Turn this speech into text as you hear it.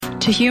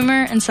to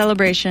humor and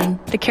celebration,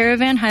 the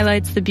caravan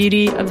highlights the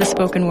beauty of the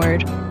spoken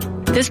word.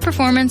 This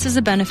performance is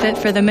a benefit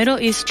for the Middle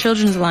East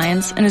Children's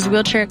Alliance and is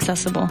wheelchair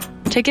accessible.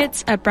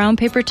 Tickets at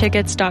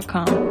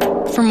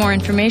brownpapertickets.com. For more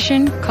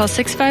information, call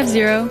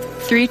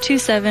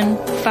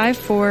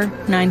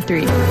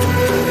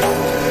 650-327-5493.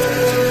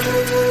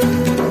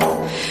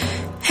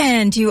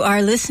 And you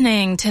are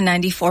listening to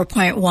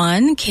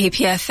 94.1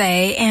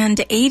 KPFA and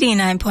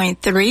 89.3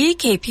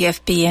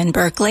 KPFB in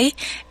Berkeley,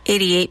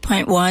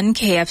 88.1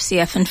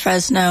 KFCF in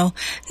Fresno,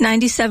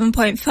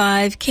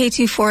 97.5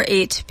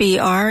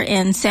 K248BR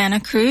in Santa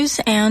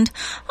Cruz, and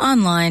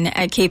online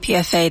at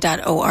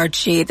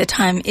kpfa.org. The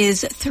time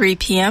is 3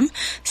 p.m.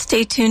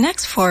 Stay tuned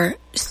next for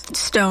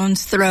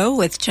Stone's Throw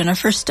with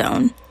Jennifer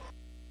Stone.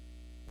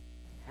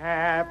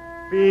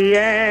 Happy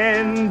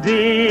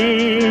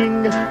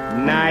ending,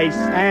 nice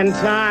and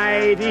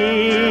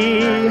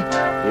tidy.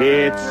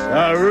 It's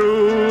a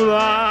rule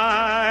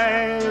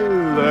I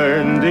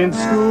learned in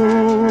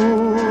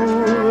school.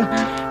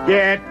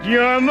 Get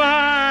your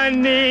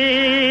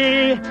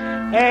money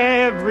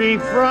every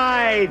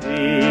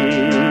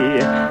Friday.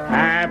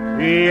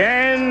 Happy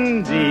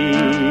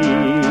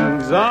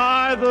endings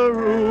are the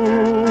rule.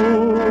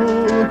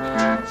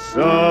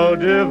 So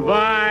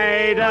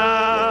divide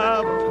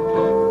up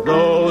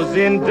those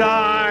in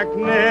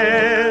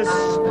darkness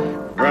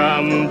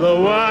from the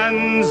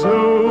ones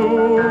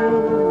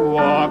who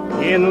walk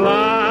in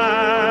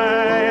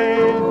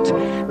light.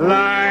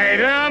 Light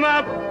 'em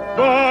up,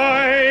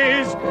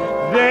 boys,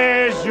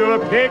 there's your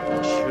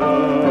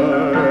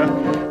picture.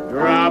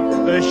 Drop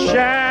the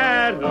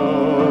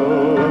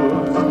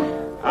shadows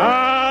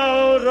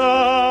out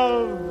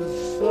of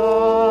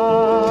sight.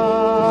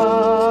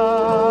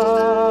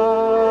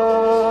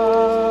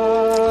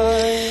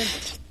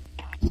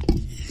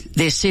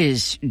 This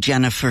is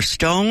Jennifer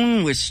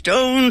Stone with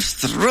Stone's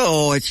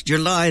Throw. It's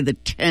July the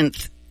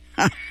 10th.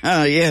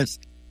 Yes,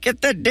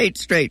 get that date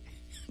straight.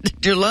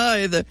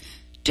 July the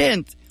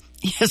 10th.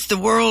 Yes, the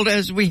world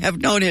as we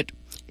have known it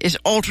is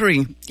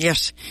altering.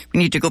 Yes, we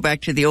need to go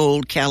back to the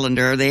old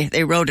calendar.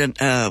 They wrote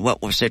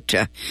what was it,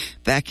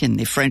 back in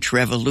the French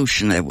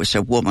Revolution, there was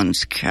a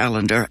woman's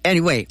calendar.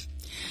 Anyway,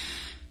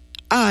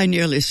 I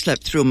nearly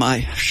slept through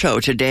my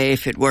show today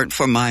if it weren't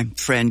for my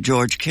friend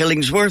George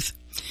Killingsworth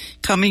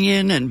coming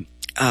in and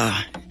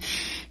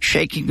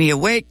shaking me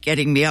awake,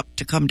 getting me up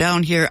to come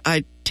down here.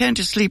 I tend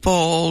to sleep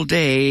all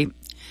day,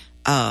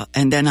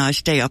 and then I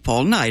stay up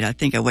all night. I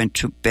think I went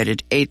to bed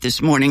at 8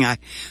 this morning. I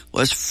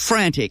was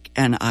frantic,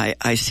 and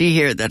I see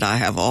here that I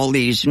have all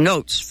these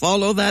notes.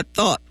 Follow that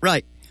thought,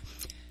 right.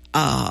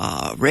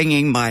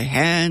 Wringing my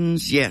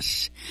hands,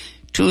 yes.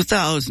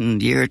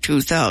 2000, year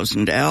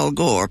 2000, Al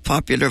Gore,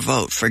 popular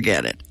vote,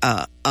 forget it.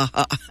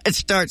 It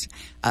starts,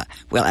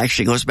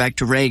 actually goes back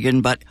to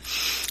Reagan, but,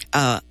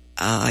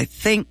 I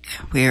think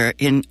we're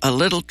in a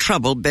little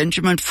trouble.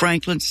 Benjamin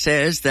Franklin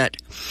says that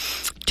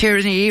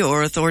tyranny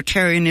or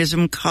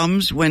authoritarianism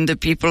comes when the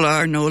people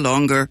are no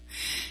longer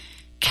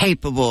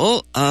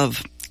capable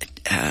of,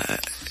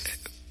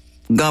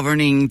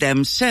 governing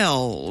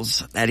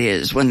themselves. That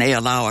is, when they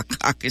allow a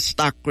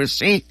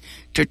caucusocracy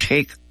to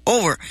take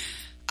over.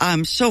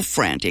 I'm so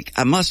frantic.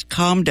 I must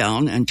calm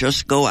down and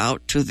just go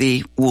out to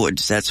the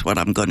woods. That's what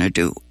I'm going to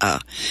do.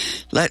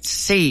 Let's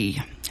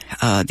see.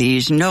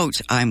 These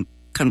notes, I'm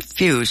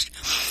confused.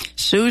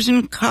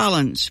 Susan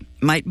Collins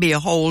might be a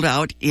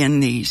holdout in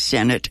the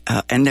Senate,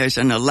 and there's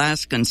an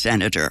Alaskan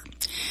senator.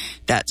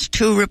 That's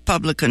two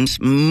Republicans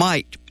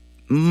might,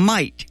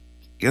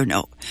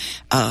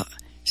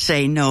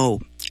 say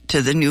no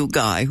to the new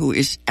guy who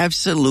is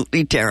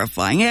absolutely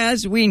terrifying,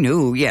 as we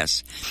knew,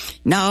 yes.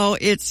 Now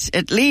it's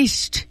at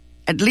least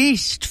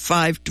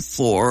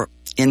 5-4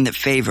 in the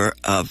favor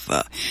of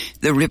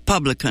the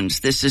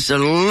Republicans. This is a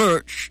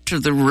lurch to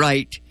the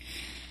right.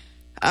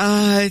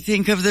 I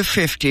think of the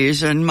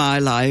 50s and my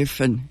life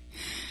and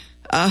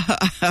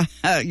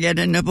get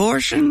an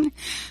abortion.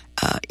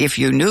 If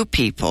you knew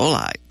people,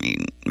 I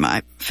mean,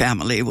 my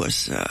family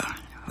was,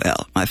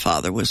 my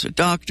father was a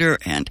doctor,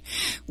 and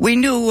we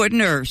knew a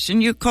nurse,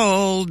 and you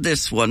called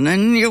this one,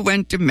 and you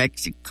went to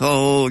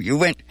Mexico, you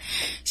went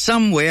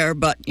somewhere,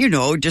 but,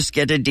 just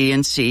get a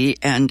D&C,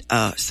 and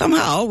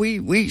somehow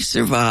we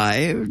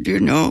survived,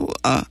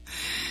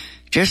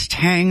 just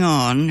hang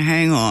on.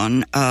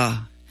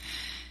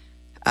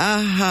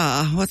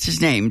 What's his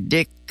name?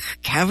 Dick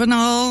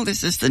Cavanaugh?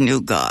 This is the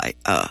new guy.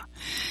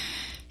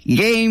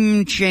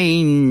 Game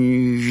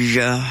change.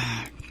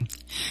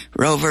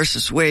 Roe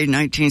versus Wade,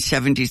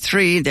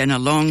 1973. Then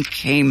along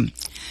came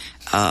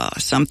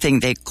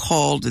something they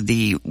called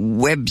the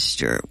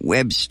Webster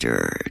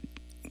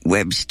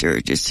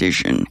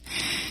decision.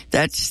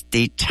 That's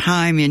the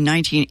time in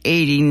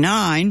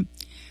 1989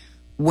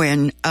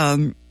 when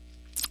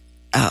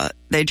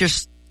they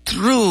just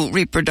threw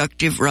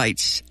reproductive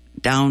rights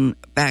down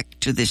back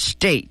to the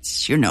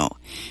states,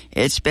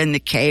 It's been the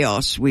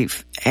chaos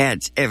we've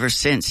had ever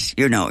since,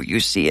 you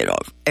see it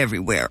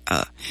everywhere.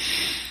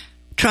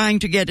 trying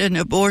to get an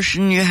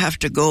abortion, you have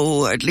to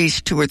go at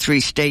least 2 or 3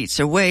 states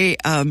away.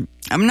 I'm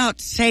not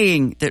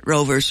saying that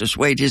Roe versus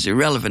Wade is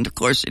irrelevant. Of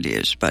course it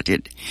is, but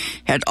it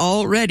had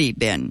already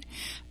been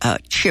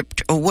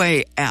chipped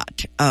away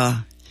at.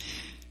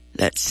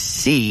 Let's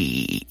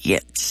see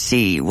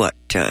what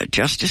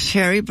Justice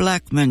Harry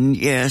Blackmun,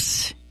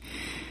 yes,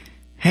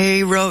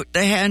 he wrote,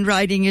 the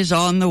handwriting is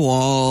on the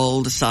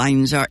wall, the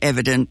signs are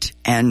evident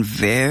and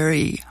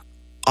very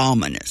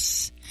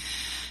ominous,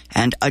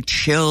 and a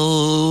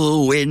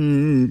chill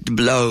wind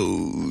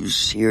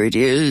blows. Here it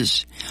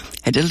is.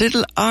 Had a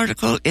little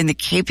article in the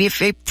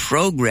KPFA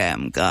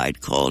program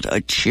guide called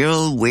A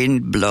Chill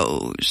Wind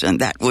Blows,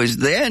 and that was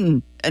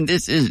then, and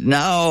this is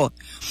now.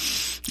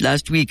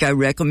 Last week I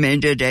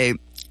recommended a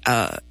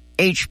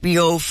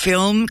HBO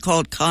film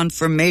called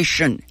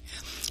Confirmation.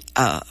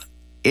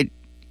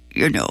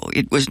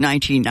 It was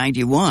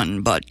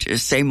 1991, but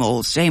same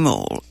old.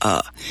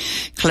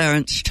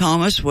 Clarence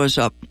Thomas was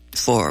up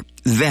for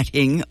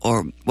vetting,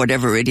 or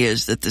whatever it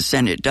is that the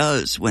Senate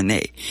does when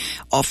they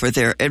offer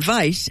their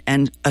advice,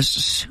 and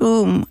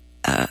assume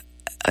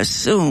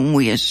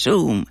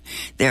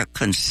their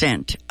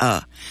consent.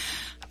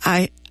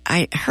 I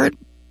heard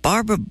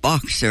Barbara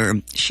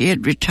Boxer, she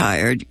had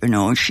retired,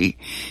 she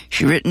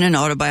written an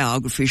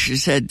autobiography. She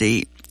said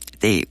the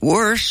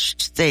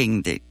worst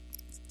thing, the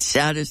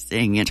saddest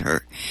thing in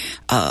her,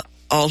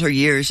 all her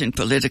years in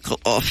political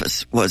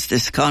office was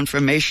this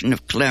confirmation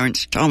of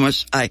Clarence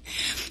Thomas.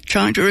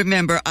 Trying to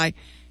remember, I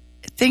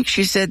think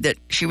she said that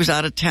she was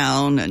out of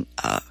town, and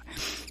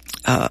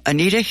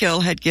Anita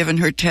Hill had given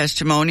her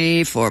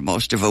testimony for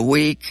most of a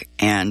week,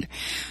 and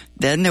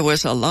then there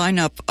was a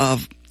lineup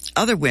of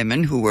other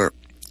women who were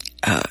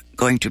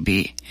going to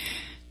be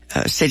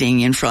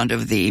sitting in front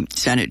of the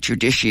Senate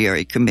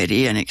Judiciary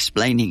Committee and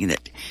explaining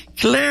that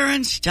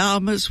Clarence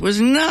Thomas was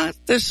not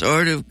the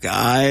sort of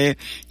guy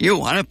you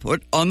want to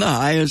put on the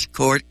highest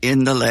court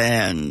in the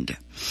land.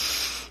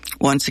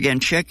 Once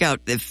again, check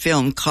out the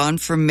film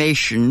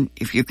Confirmation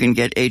if you can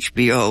get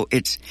HBO.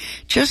 It's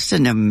just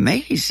an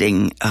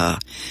amazing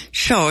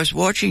show. I was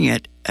watching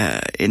it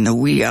in the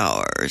wee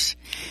hours,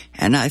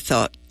 and I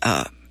thought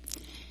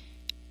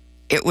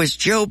it was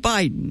Joe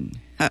Biden.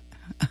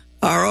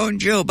 Our own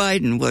Joe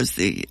Biden was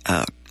the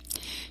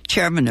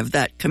chairman of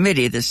that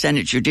committee, the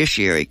Senate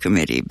Judiciary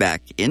Committee,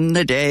 back in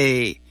the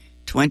day,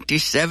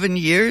 27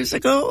 years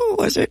ago,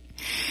 was it?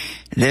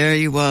 There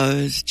he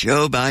was,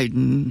 Joe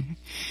Biden.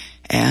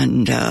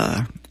 And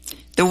the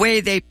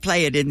way they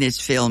play it in this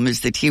film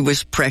is that he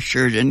was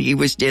pressured and he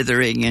was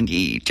dithering and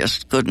he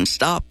just couldn't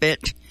stop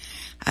it.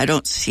 I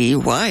don't see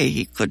why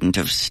he couldn't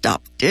have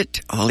stopped it.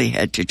 All he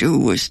had to do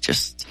was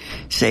just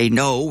say,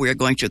 no, we're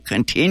going to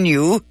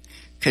continue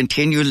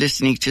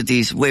listening to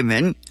these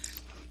women.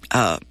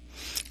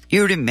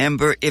 You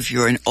remember, if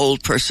you're an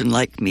old person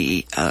like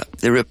me,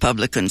 the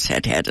Republicans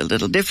had a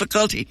little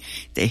difficulty.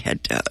 They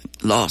had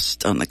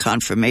lost on the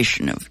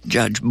confirmation of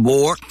Judge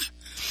Bork.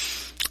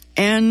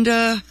 And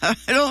I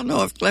don't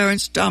know if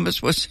Clarence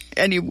Thomas was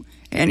any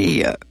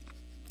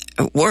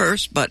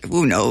worse, but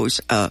who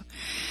knows.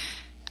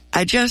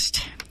 I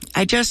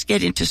just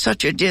get into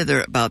such a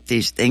dither about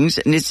these things,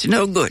 and it's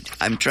no good.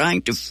 I'm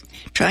trying to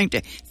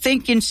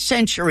think in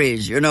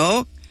centuries,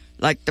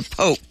 like the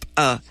Pope.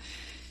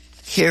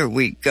 Here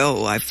we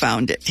go. I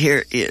found it.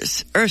 Here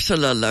is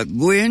Ursula Le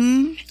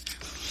Guin,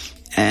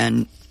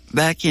 and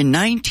back in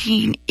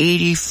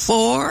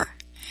 1984,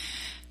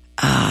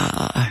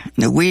 in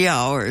the wee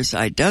hours,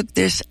 I dug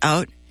this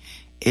out.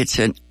 It's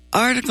an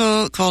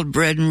article called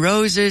Bread and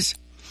Roses.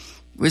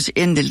 Was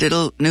in the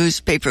little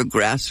newspaper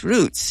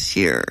Grassroots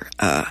here,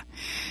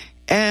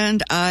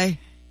 and I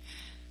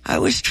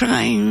was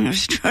trying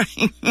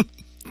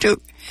to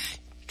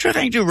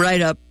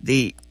write up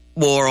the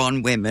war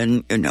on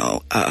women,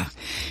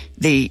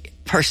 the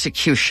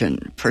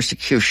persecution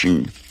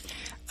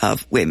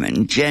of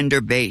women.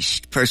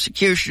 Gender-based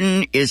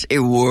persecution is a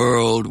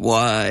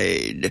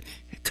worldwide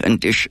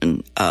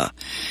condition.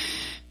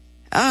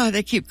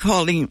 They keep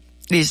calling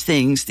these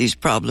things, these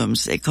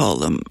problems, they call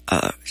them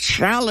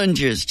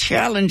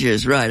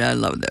challenges, right? I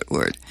love that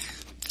word.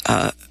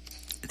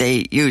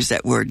 They use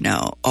that word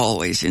now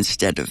always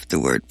instead of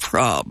the word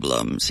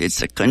problems.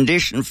 It's a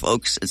condition,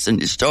 folks. It's an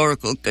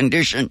historical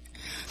condition.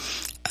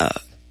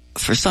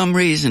 For some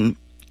reason,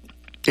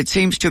 it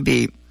seems to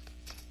be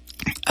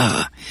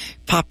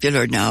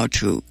popular now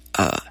to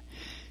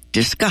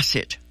discuss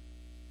it.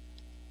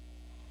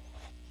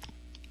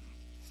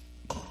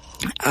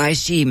 I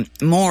see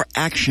more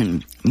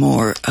action,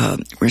 more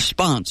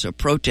response or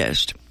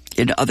protest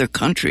in other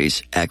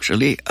countries,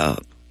 actually.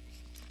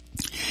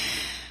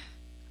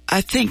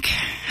 I think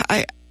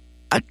I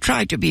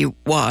try to be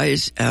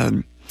wise.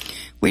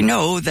 We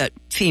know that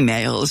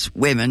females,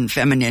 women,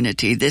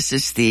 femininity, this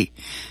is the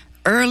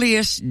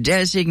earliest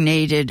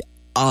designated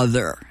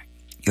other,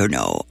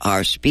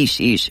 our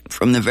species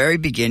from the very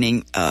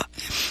beginning.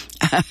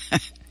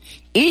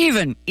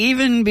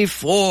 Even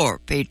before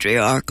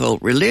patriarchal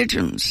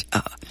religions,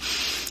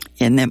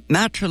 in the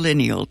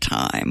matrilineal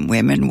time,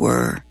 women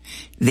were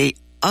the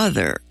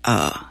other.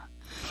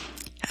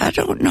 I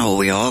don't know.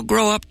 We all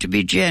grow up to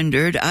be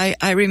gendered.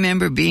 I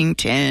remember being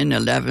 10,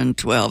 11,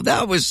 12.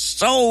 That was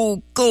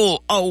so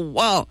cool. Oh,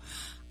 wow.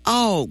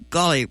 Oh,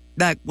 golly.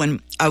 Back when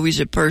I was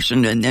a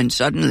person, and then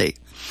suddenly,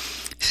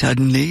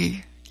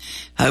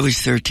 I was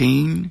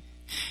 13.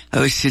 I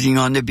was sitting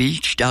on the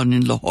beach down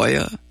in La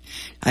Jolla.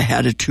 I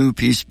had a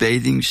 2-piece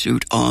bathing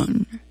suit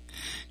on.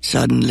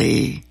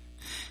 Suddenly,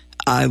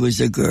 I was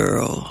a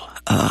girl.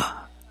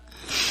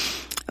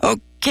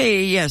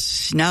 Okay,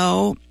 yes,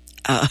 now,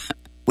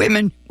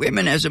 women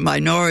as a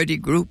minority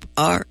group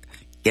are,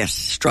 yes,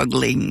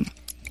 struggling.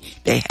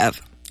 They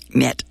have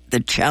met the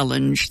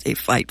challenge. They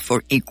fight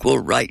for equal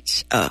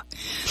rights.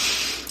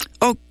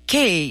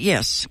 Okay,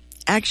 yes.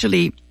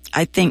 Actually,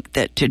 I think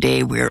that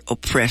today we're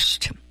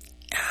oppressed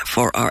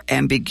for our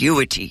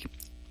ambiguity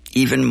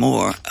even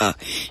more.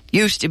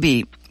 Used to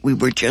be, we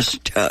were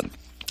just, what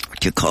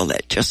do you call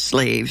that, just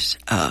slaves.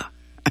 I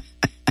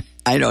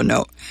don't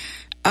know.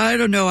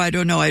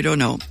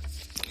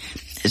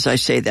 As I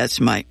say, that's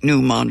my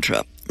new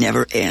mantra.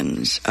 Never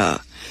ends.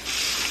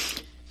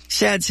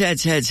 Sad.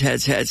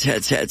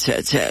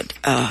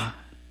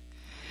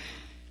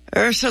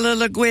 Ursula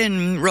Le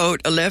Guin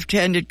wrote a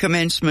left-handed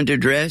commencement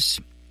address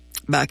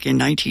back in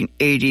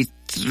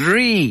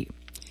 1983.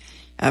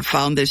 I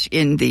found this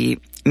in the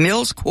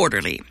Mills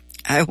Quarterly.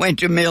 I went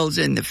to Mills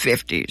in the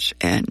 50s,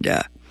 and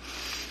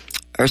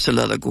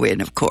Ursula Le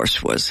Guin, of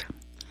course, was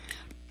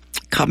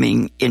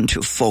coming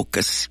into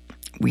focus.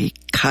 We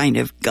kind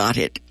of got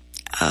it.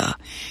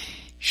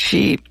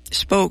 She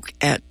spoke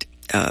at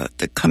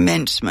the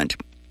commencement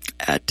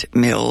at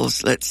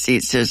Mills. Let's see,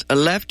 it says, a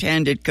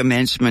left-handed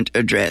commencement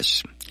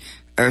address.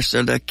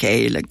 Ursula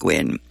K. Le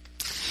Guin.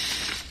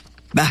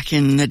 Back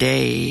in the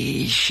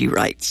day, she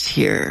writes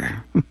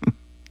here,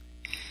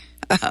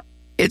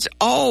 it's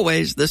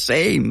always the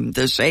same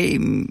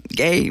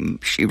game,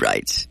 she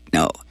writes.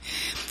 No,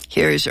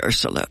 here's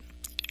Ursula.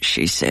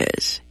 She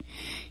says,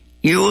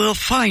 you will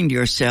find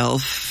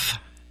yourself,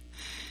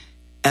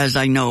 as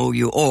I know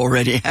you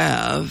already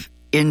have,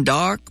 in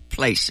dark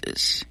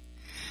places,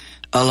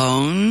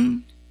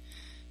 alone,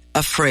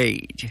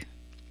 afraid.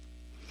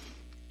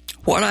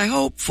 What I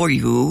hope for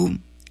you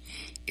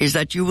is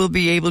that you will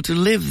be able to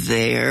live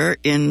there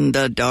in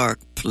the dark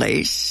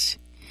place.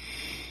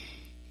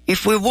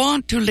 If we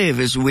want to live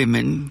as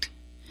women,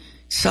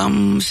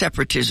 some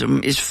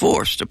separatism is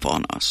forced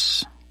upon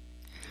us.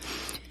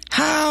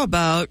 How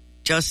about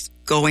just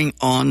going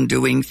on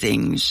doing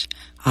things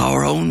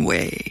our own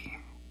way?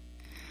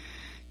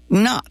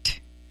 Not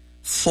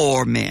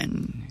for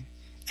men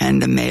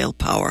and the male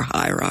power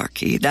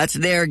hierarchy. That's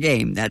their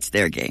game.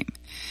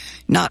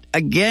 Not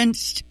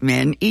against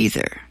men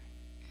either.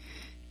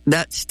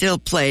 That's still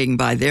playing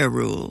by their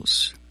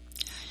rules.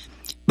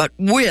 But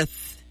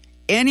with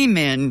any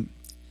men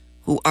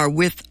who are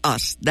with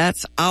us,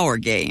 that's our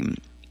game.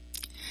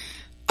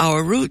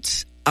 Our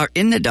roots are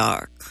in the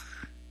dark.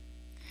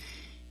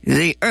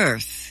 The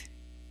earth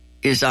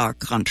is our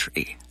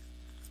country.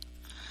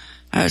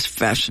 That's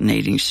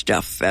fascinating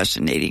stuff.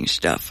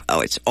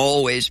 How it's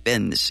always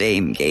been the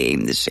same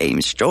game, the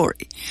same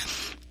story.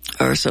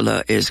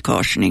 Ursula is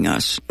cautioning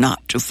us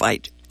not to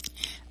fight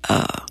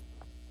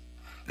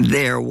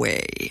their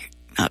way,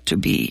 not to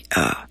be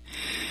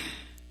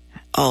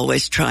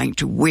always trying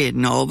to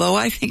win, although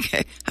I think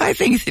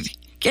that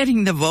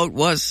getting the vote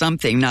was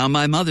something. Now,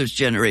 my mother's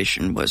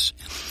generation was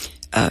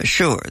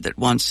sure that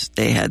once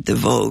they had the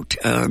vote,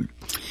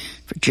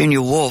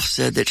 Virginia Woolf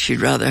said that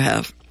she'd rather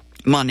have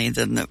money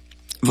than the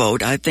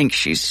vote. I think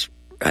she's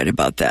right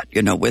about that,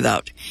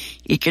 without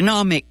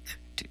economic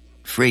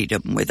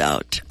freedom,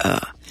 without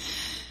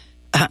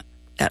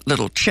that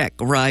little check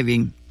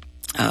arriving.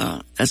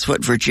 That's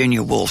what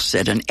Virginia Woolf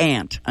said. An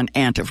aunt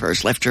of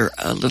hers left her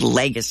a little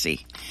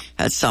legacy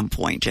at some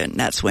point, and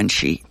that's when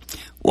she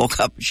woke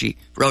up. She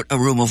wrote A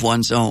Room of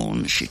One's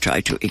Own. She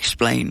tried to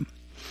explain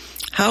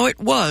how it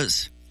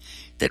was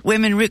that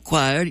women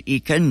required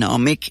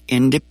economic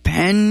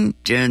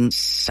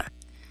independence.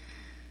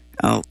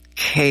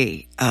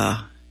 Okay.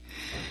 I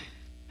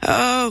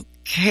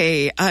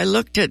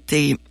looked at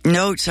the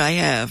notes I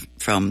have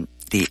from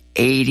the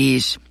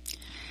 80s.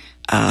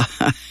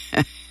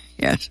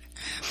 Yes.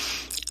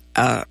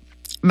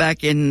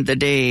 Back in the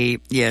day,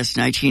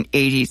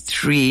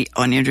 1983,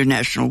 on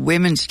International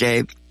Women's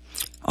Day,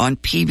 on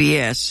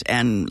PBS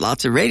and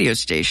lots of radio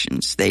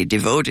stations, they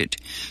devoted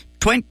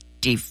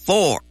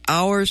 24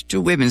 hours to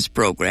women's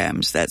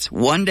programs. That's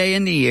one day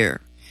in the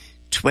year.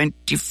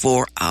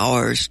 24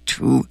 hours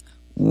to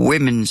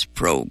women's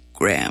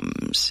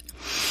programs.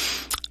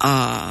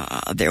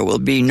 There will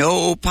be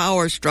no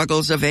power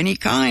struggles of any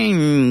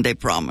kind, they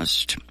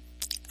promised,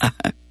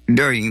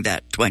 during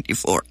that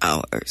 24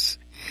 hours.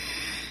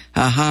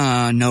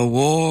 No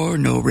war,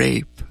 no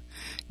rape,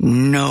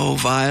 no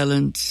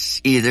violence,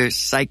 either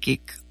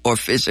psychic or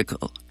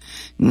physical,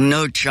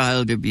 no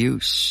child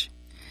abuse,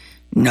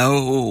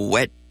 no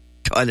wet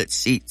toilet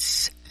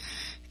seats.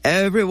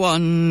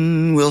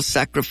 Everyone will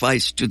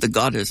sacrifice to the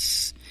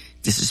goddess.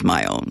 This is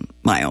my own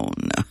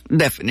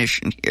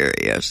definition here,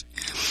 yes.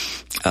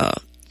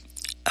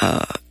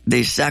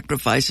 the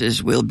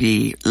sacrifices will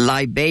be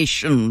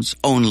libations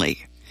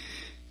only.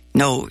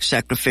 No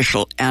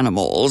sacrificial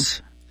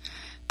animals.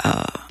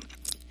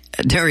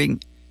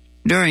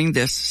 During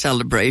this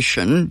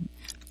celebration,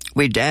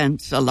 we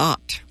dance a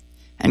lot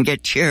and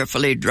get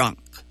cheerfully drunk.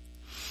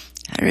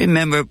 I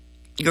remember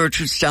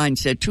Gertrude Stein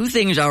said 2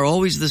 things are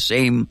always the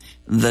same: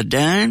 the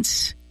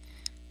dance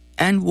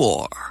and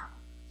war.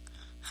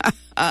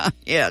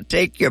 Yeah,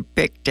 take your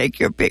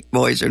pick,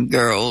 boys and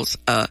girls.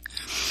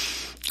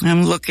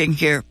 I'm looking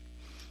here.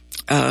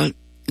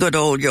 Good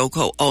old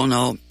Yoko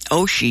Ono.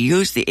 Oh, she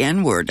used the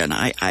N-word, and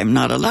I'm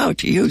not allowed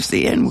to use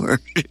the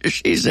N-word.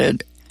 She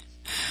said,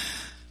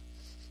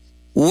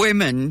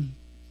 women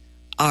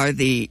are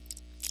the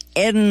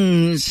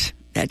ends,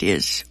 that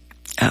is,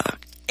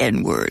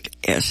 N-word,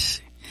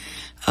 S.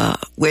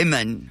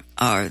 Women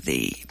are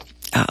the,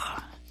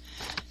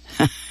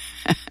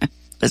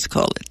 let's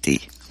call it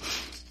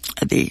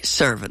the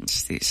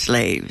servants, the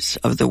slaves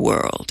of the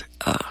world.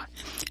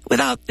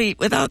 Without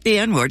the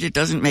N-word, it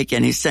doesn't make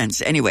any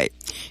sense. Anyway,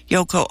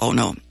 Yoko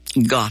Ono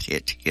got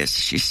it. Yes,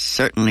 she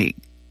certainly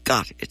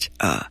got it.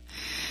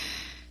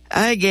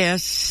 I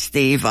guess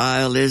the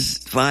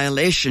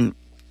violation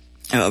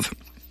of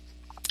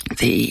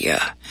the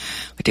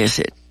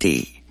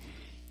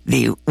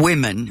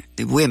women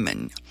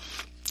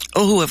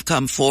who have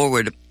come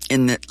forward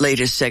in the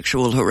latest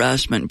sexual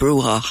harassment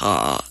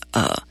brouhaha.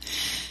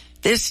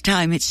 This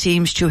time it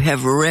seems to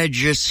have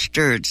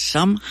registered.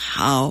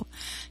 Somehow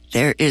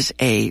there is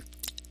an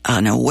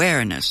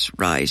awareness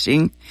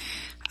rising.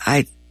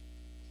 I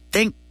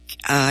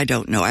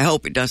don't know. I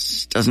hope it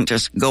doesn't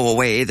just go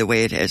away the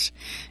way it has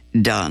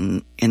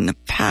done in the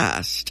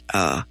past.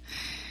 Oh,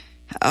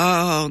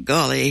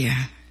 golly.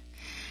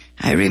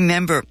 I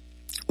remember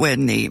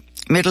when the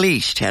Middle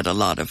East had a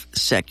lot of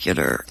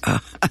secular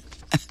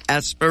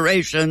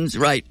aspirations,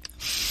 right?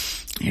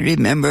 I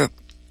remember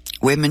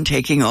women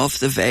taking off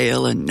the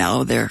veil, and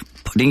now they're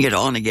putting it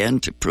on again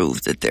to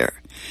prove that they're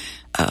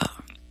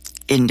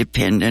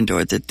independent,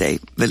 or that they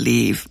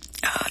believe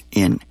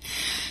in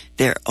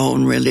their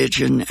own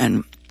religion,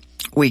 and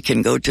we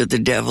can go to the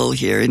devil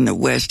here in the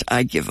West.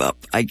 I give up.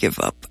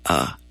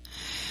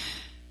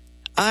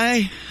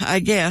 I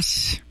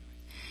guess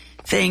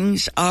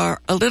things are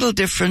a little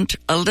different,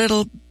 a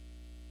little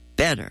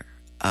better.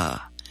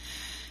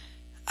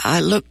 I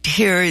looked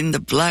here in the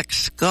Black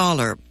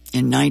Scholar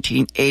in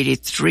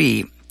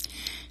 1983,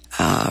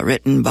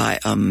 written by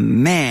a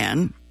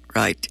man,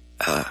 right?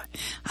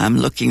 I'm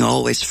looking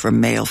always for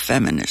male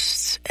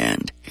feminists,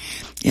 and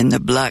in the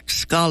Black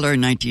Scholar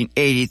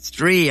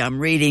 1983, I'm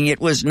reading,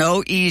 it was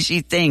no easy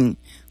thing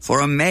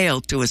for a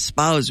male to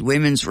espouse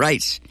women's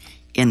rights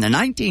in the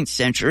 19th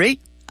century.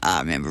 I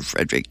remember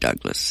Frederick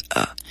Douglass.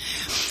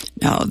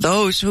 Now,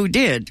 those who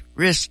did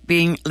risked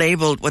being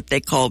labeled what they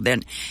called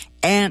then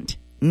Aunt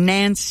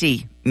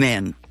Nancy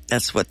men.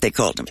 That's what they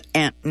called them,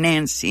 Aunt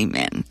Nancy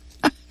men.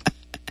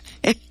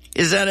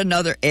 Is that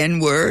another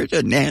N-word,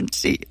 a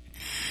Nancy?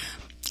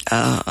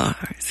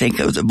 Think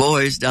of the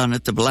boys down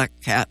at the Black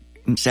Cat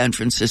in San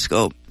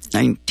Francisco,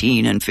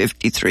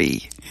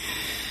 1953.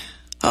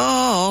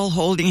 All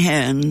holding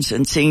hands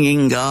and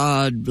singing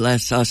God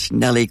Bless Us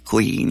Nelly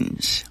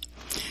Queens.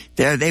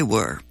 There they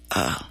were,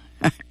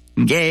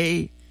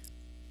 gay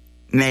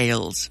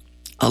males,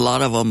 a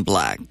lot of them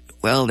black.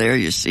 Well, there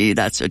you see,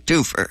 that's a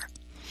twofer.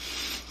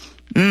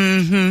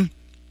 The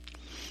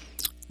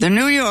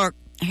New York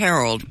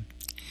Herald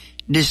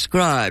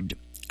described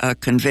a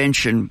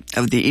convention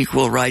of the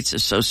Equal Rights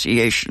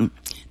Association.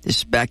 This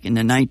is back in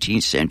the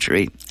 19th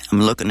century.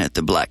 I'm looking at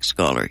the Black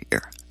Scholar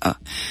here.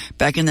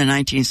 Back in the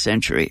 19th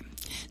century,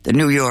 the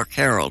New York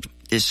Herald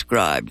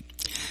described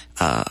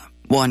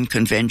one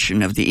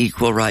convention of the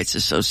Equal Rights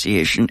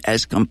Association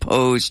as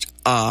composed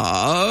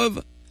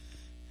of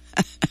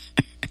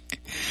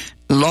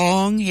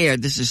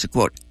long-haired, this is a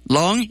quote,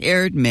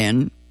 long-haired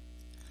men,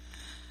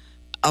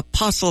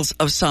 apostles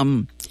of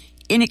some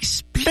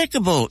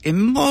inexplicable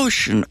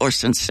emotion or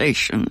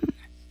sensation,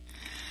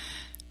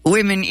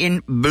 women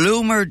in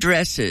bloomer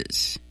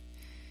dresses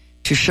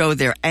to show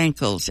their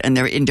ankles and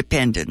their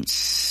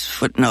independence.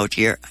 Footnote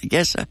here, I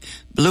guess a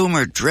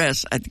bloomer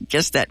dress, I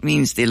guess that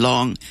means the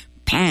long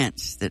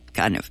pants that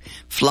kind of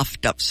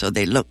fluffed up so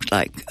they looked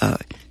like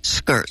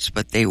skirts,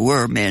 but they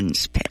were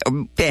men's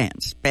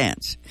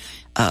pants,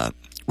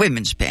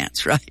 women's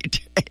pants, right?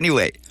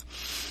 Anyway,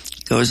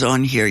 goes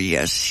on here,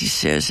 yes, he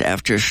says,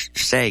 after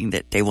saying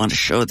that they want to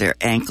show their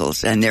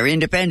ankles and their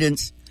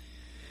independence,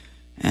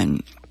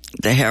 and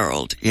the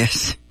Herald,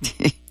 yes,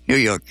 New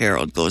York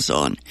Herald goes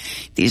on,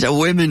 these are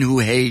women who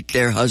hate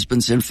their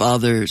husbands and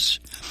fathers.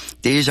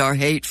 These are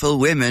hateful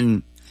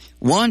women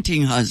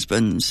wanting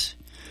husbands.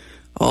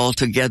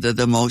 Altogether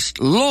the most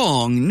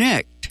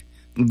long-necked,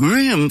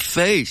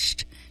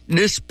 grim-faced,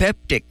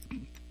 dyspeptic,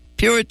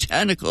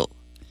 puritanical,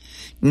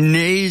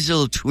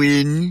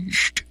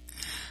 nasal-twinged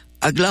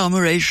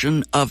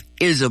agglomeration of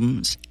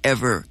isms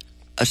ever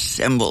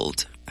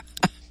assembled.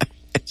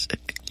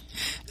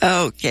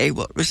 Okay,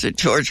 what was it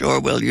George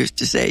Orwell used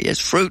to say? Yes,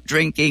 fruit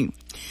drinking,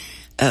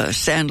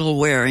 sandal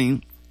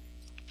wearing,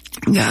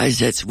 Guys,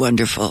 that's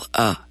wonderful.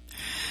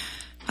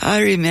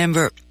 I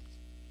remember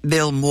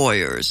Bill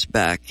Moyers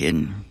back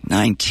in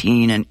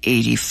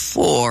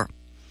 1984.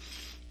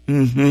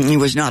 He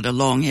was not a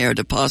long-haired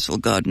apostle,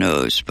 God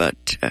knows,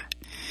 but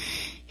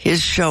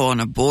his show on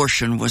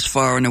abortion was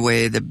far and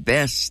away the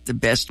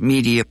best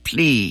media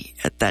plea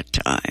at that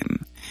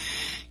time.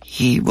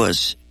 He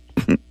was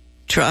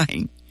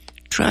trying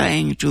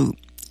to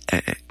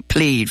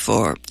plead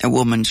for a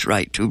woman's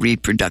right to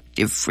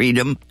reproductive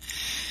freedom.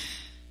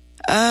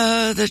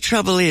 The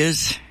trouble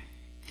is,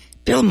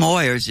 Bill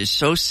Moyers is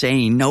so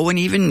sane, no one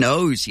even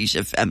knows he's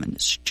a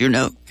feminist,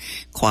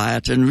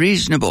 quiet and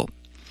reasonable.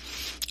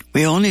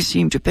 We only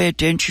seem to pay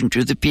attention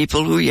to the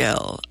people who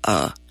yell.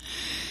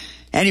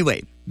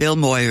 Anyway, Bill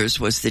Moyers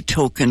was the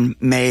token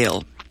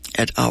male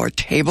at our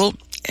table,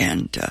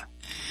 and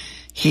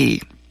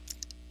he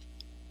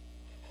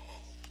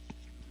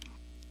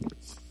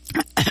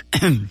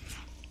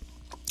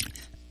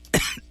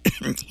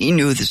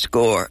knew the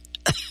score.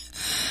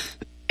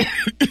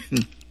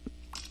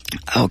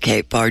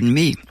 Okay, pardon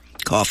me.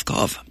 Cough,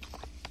 cough.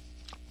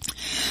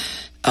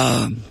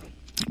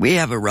 We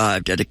have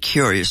arrived at a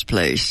curious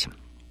place.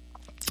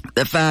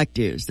 The fact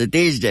is that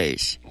these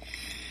days,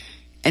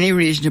 any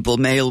reasonable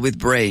male with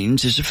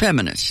brains is a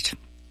feminist.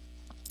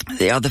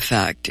 The other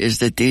fact is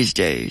that these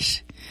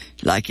days,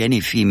 like any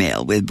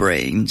female with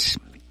brains,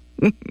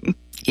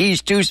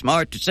 he's too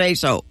smart to say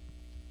so.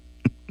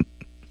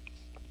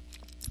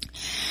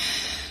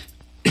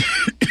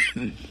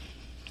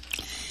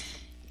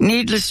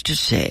 Needless to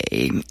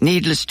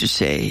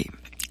say,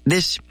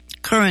 this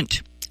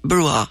current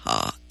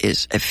brouhaha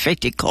is a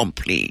fait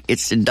accompli.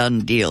 It's a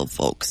done deal,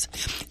 folks.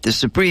 The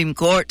Supreme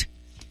Court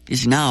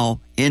is now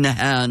in the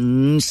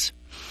hands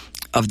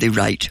of the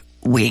right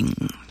wing.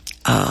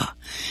 I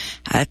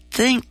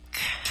think,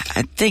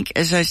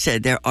 as I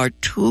said, there are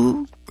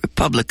 2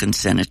 Republican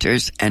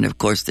senators and, of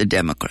course, the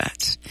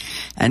Democrats.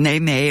 And they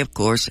may, of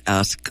course,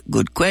 ask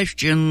good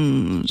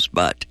questions,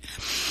 but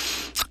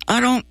I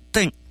don't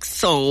think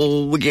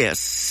so.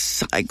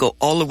 Yes, I go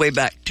all the way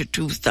back to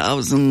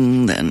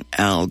 2000 and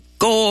Al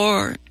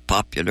Gore,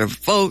 popular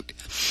vote,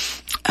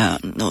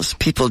 and those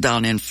people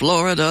down in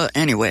Florida.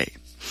 Anyway,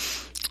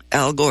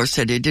 Al Gore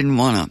said he didn't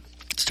want to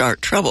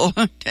start trouble,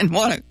 didn't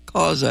want to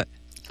cause a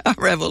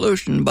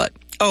revolution, but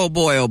oh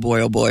boy.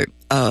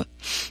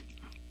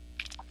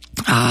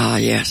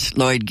 Yes,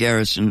 Lloyd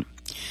Garrison,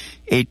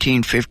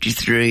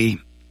 1853.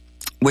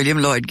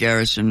 William Lloyd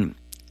Garrison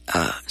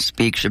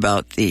speaks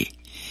about the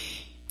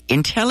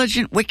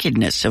intelligent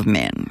wickedness of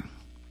men.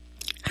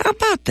 How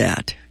about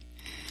that?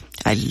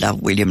 I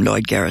love William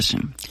Lloyd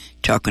Garrison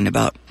talking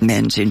about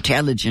men's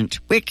intelligent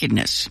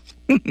wickedness.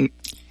 These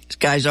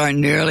guys aren't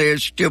nearly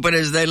as stupid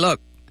as they look.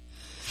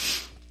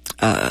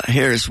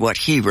 Here's what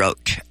he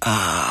wrote.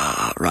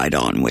 Right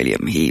on,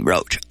 William. He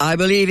wrote, I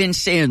believe in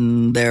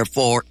sin,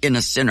 therefore in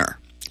a sinner.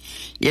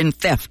 In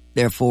theft,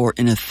 therefore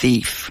in a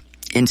thief.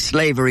 In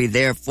slavery,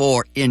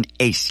 therefore in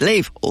a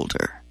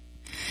slaveholder.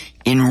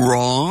 In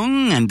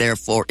wrong, and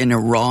therefore in a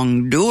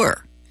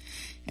wrongdoer.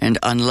 And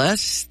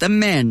unless the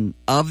men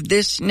of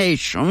this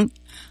nation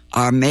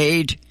are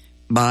made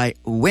by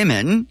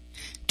women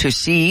to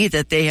see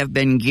that they have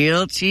been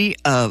guilty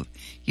of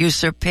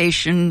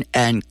usurpation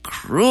and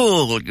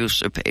cruel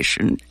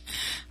usurpation,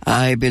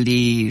 I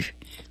believe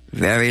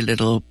very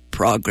little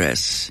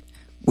progress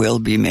will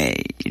be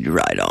made.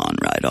 Right on,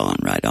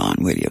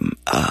 William.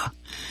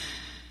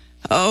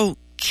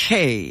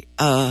 Okay,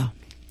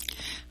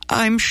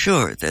 I'm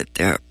sure that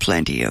there are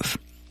plenty of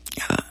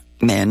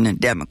men and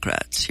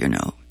Democrats,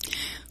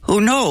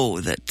 who know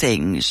that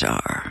things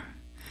are,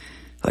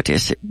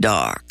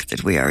 dark,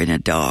 that we are in a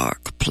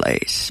dark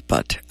place.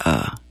 But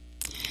the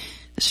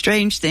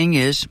strange thing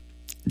is,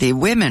 the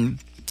women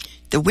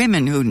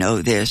who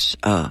know this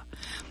are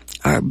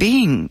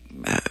being,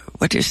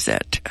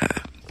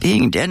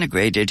 being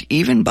denigrated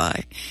even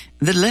by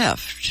the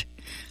left.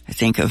 I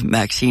think of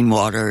Maxine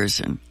Waters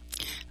and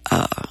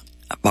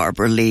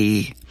Barbara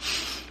Lee,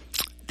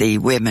 the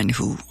women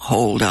who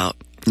hold out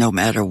no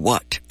matter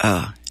what.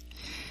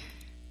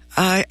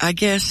 I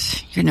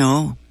guess,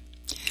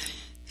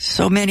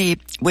 so many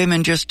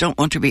women just don't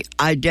want to be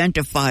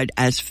identified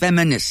as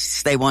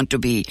feminists. They want to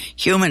be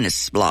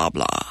humanists, blah,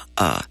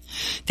 blah.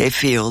 They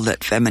feel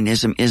that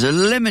feminism is a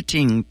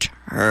limiting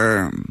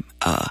term.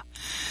 I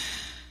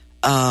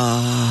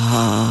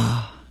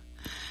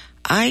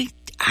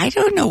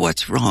don't know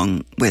what's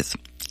wrong with,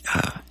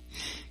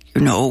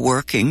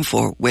 working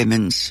for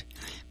women's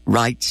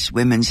rights,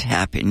 women's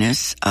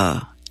happiness.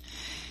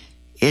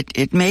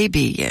 It may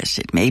be, yes,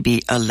 it may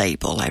be a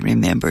label. I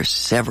remember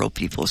several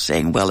people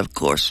saying, well, of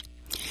course,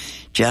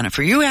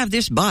 Jennifer, you have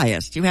this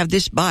bias.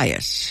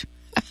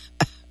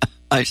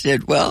 I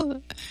said,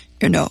 well,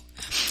 I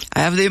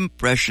have the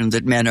impression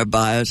that men are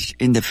biased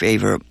in the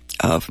favor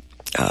of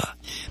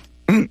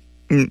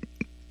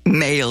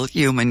male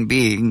human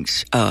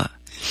beings. I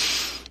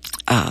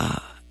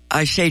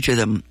say to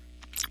them,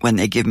 when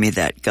they give me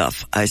that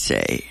guff, I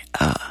say,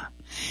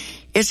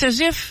 it's as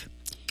if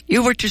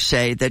you were to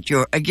say that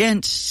you're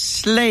against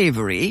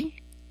slavery,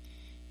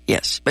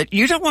 Yes, but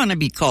you don't want to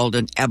be called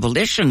an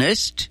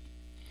abolitionist.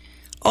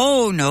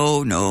 Oh,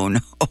 no,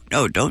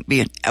 don't be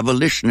an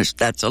abolitionist.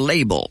 That's a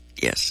label.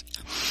 Yes.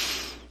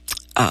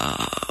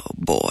 Oh,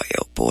 boy.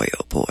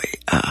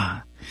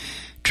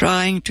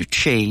 Trying to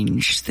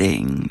change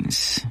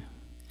things.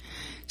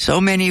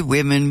 So many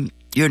women,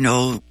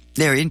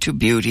 they're into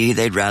beauty.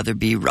 They'd rather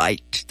be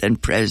right than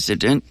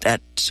president,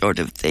 that sort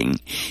of thing.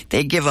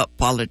 They give up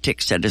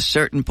politics at a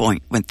certain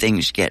point when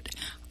things get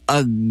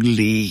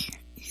ugly.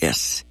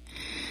 Yes.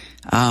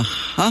 I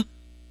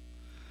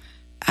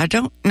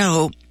don't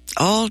know.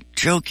 All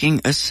joking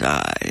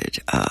aside,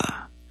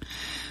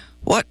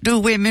 what do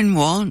women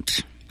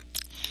want?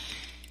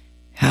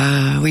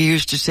 We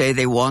used to say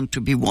they want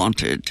to be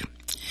wanted.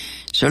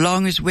 So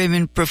long as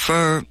women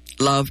prefer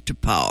love to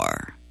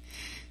power,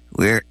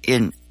 we're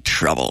in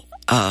trouble.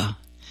 I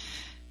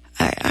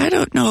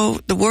don't know.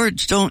 The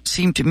words don't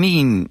seem to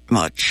mean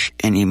much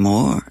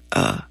anymore.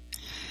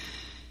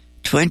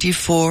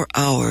 24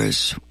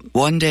 hours,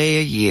 one day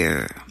a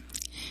year,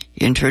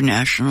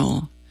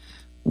 International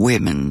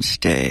Women's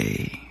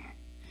Day.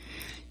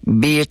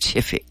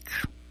 Beatific.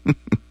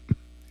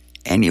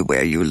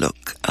 Anywhere you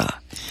look,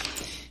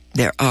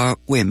 there are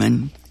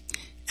women,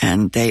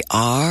 and they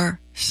are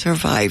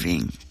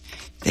surviving.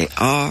 They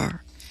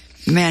are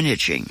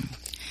managing.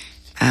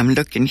 I'm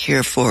looking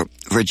here for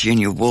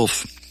Virginia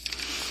Woolf.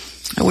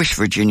 I wish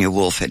Virginia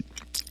Woolf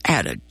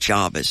had a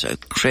job as a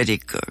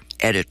critic or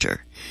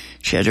editor.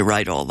 She had to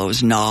write all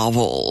those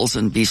novels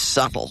and be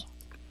subtle.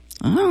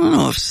 I don't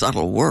know if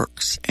subtle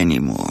works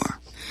anymore.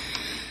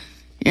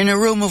 In a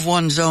room of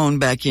one's own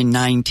back in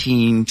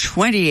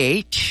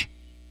 1928,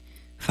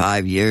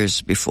 5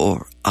 years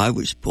before I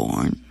was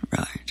born,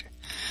 right?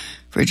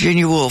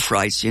 Virginia Woolf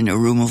writes in A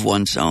Room of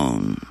One's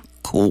Own,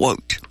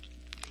 quote,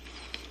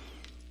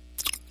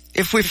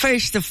 "If we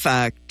face the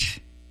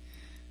fact,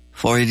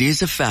 for it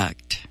is a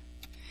fact,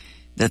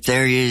 that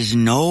there is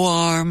no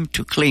arm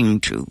to cling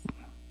to,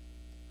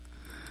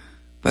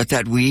 but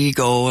that we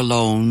go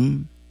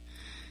alone,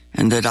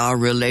 and that our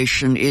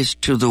relation is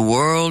to the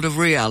world of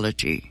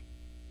reality,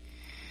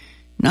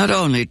 not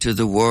only to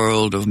the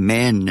world of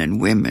men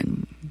and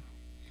women,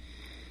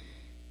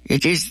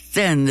 it is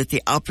then that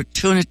the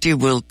opportunity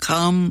will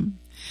come,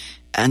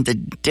 and the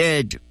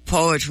dead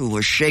poet who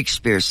was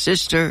Shakespeare's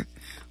sister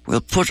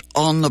will put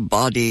on the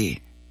body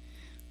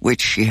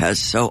which she has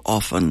so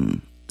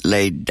often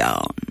laid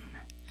down."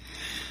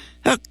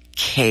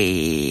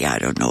 Okay, I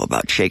don't know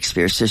about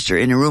Shakespeare's sister.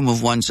 In A Room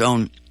of One's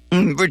Own,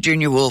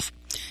 Virginia Woolf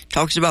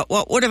talks about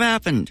what would have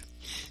happened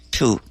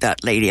to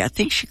that lady. I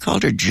think she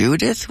called her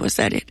Judith. Was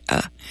that it?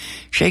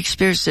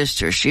 Shakespeare's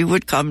sister. She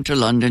would come to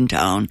London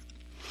town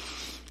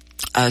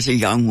as a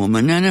young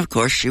woman, and of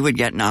course she would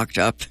get knocked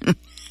up,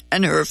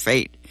 and her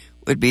fate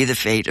would be the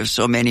fate of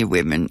so many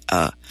women.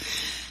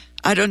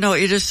 I don't know.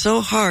 It is so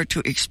hard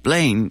to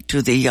explain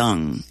to the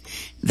young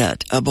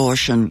that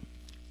abortion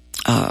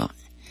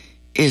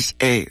is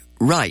a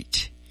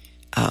right.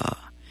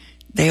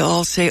 They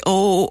all say,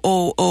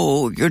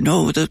 oh,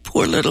 the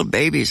poor little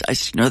babies. I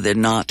know they're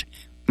not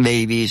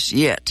babies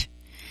yet.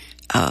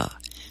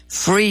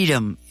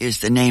 Freedom is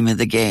the name of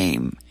the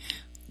game.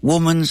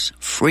 Woman's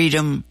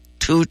freedom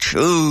to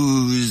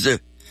choose.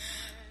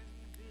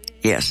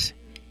 Yes.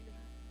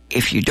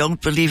 If you don't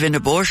believe in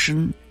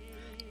abortion,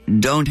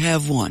 don't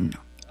have one.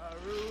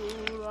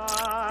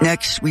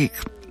 Next week,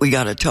 we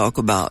got to talk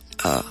about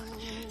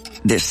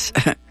this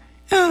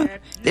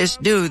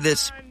dude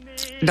that's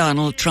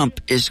Donald Trump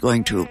is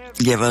going to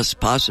give us,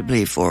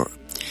 possibly for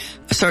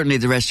certainly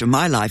the rest of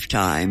my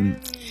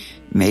lifetime,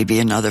 maybe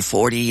another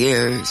 40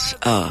 years.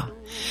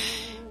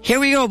 Here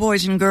we go,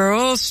 boys and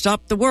girls.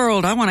 Stop the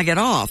world. I want to get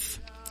off.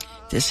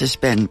 This has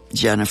been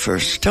Jennifer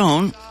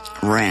Stone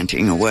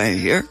ranting away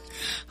here.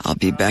 I'll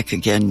be back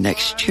again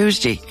next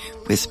Tuesday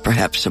with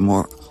perhaps some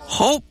more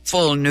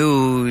hopeful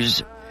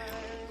news.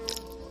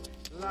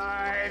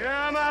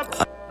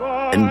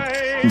 And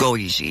go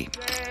easy.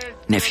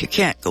 And if you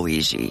can't go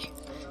easy,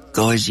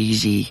 go as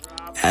easy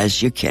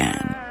as you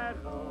can.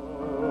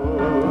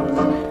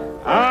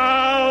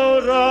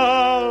 Out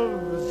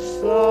of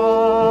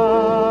sight.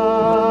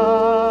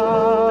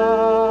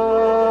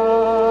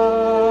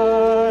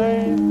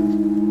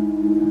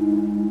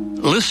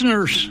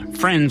 Listeners,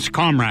 friends,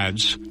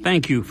 comrades,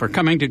 thank you for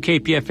coming to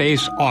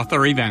KPFA's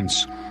author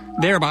events,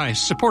 thereby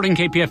supporting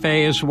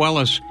KPFA as well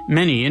as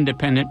many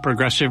independent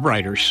progressive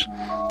writers.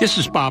 This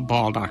is Bob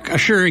Baldock,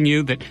 assuring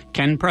you that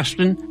Ken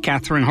Preston,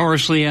 Catherine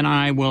Horsley, and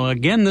I will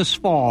again this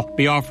fall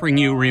be offering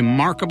you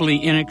remarkably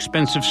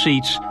inexpensive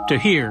seats to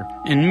hear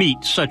and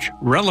meet such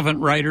relevant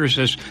writers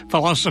as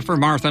philosopher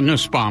Martha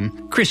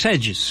Nussbaum, Chris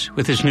Hedges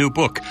with his new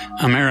book,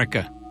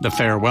 America, The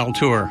Farewell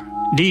Tour,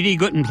 Didi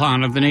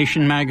Guttenplan of The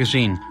Nation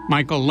magazine,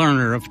 Michael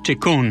Lerner of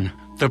Tikkun,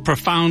 the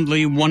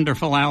profoundly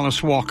wonderful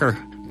Alice Walker,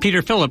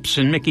 Peter Phillips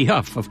and Mickey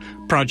Huff of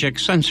Project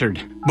Censored,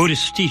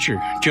 Buddhist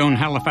teacher Joan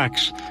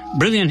Halifax,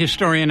 brilliant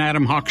historian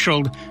Adam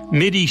Hochschild,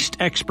 Mideast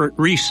expert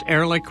Reese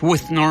Ehrlich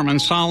with Norman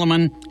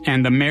Solomon,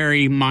 and the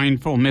merry,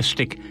 mindful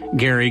mystic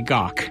Gary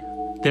Gach.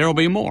 There will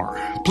be more.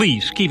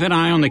 Please keep an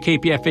eye on the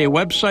KPFA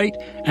website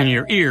and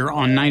your ear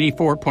on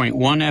 94.1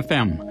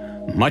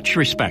 FM. Much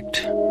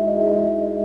respect.